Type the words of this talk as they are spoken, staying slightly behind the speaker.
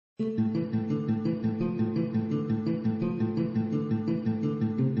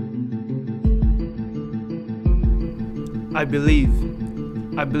I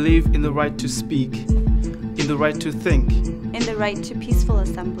believe in the right to speak, in the right to think, in the right to peaceful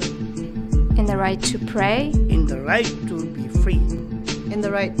assembly, in the right to pray, in the right to be free, in the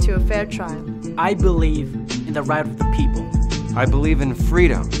right to a fair trial. I believe in the right of the people. I believe in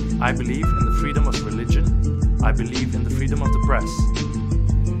freedom. I believe in the freedom of religion. I believe in the freedom of the press.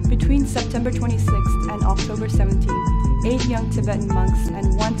 Between September 26th and October 17th, 8 young Tibetan monks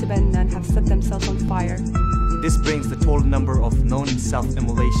and 1 Tibetan nun have set themselves on fire. This brings the total number of known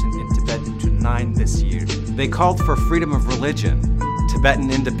self-immolation in Tibet to 9 this year. They called for freedom of religion, Tibetan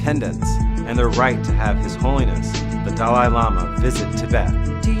independence, and their right to have His Holiness, the Dalai Lama, visit Tibet.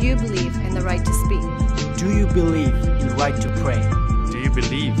 Do you believe in the right to speak? Do you believe in the right to pray? Do you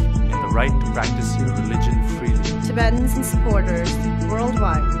believe in the right to practice your religion freely? Tibetans and supporters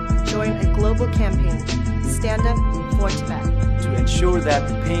worldwide join a global campaign, Stand Up for Tibet, to ensure that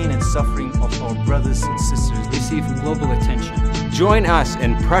the pain and suffering of our brothers and sisters receive global attention. Join us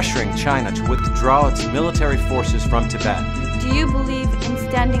in pressuring China to withdraw its military forces from Tibet. Do you believe in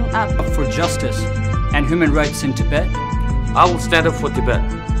standing up for justice and human rights in Tibet? I will stand up for Tibet.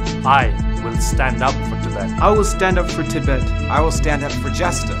 I will stand up for Tibet. I will stand up for Tibet. I will stand up for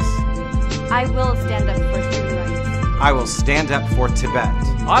justice. I will stand up for human rights. I will stand up for Tibet.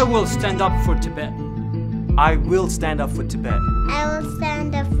 I will stand up for Tibet. I will stand up for Tibet. I will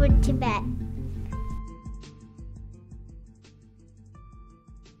stand up for Tibet.